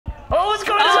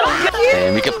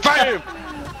Bam!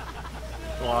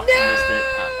 Oh, I missed it.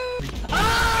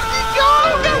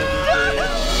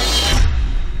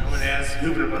 I'm gonna ask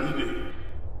Hubert about who did.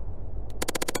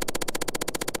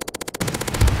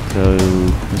 So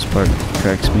this part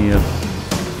cracks me up.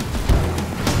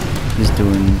 Just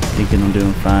thinking I'm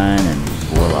doing fine, and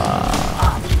voila!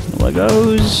 I'm like,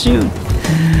 oh shoot!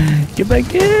 Get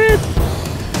back in!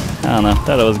 I don't know.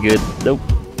 Thought it was good. Nope.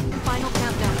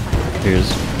 Here's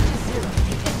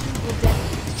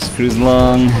just cruising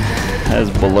along. That's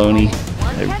baloney.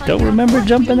 I don't remember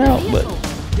jumping out, but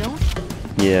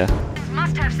yeah.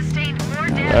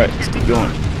 All right, let's keep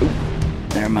going. Oop,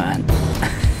 never mind.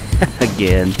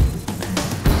 Again.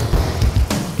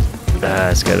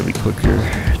 It's gotta be quicker.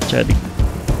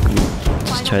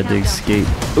 Just tried to escape.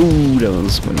 Ooh, that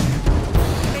was funny.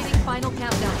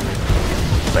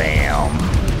 Bam.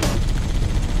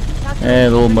 And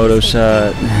a little moto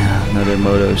shot. Another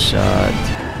moto shot.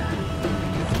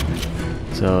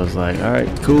 So I was like,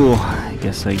 alright, cool. I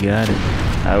guess I got it.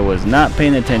 I was not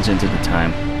paying attention to the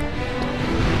time.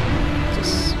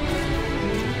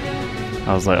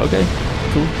 I was like, okay,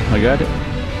 cool, I got it.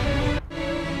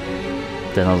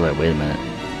 Then I was like, wait a minute,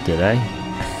 did I?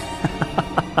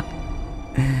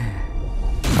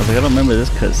 I was like, I don't remember this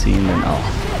cutscene. And oh,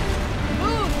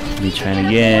 me trying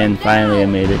again. Finally, I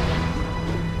made it.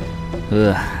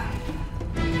 Ugh.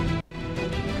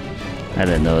 I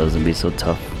didn't know it was gonna be so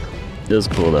tough. It was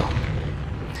cool though.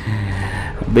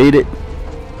 I made it.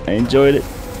 I enjoyed it.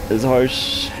 It was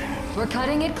harsh. We're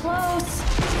cutting it close.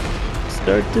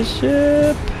 Start the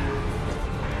ship.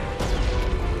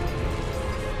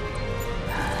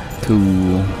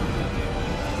 Cool.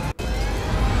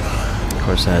 Of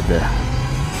course, I had to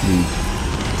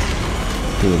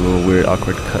do a little weird,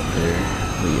 awkward cut there.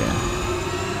 But yeah.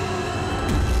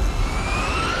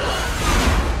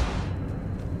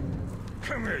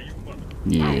 Come here, you mother.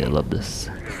 Yeah, I love this.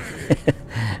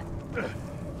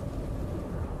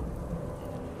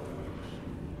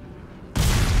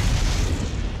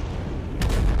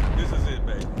 This is it,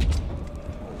 baby.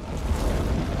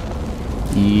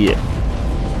 Yeah.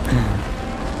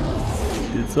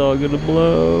 It's all gonna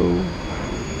blow.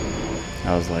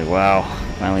 I was like, wow,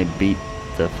 finally beat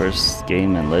the first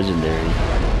game in Legendary.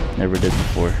 Never did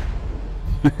before.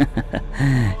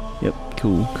 Yep,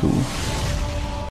 cool.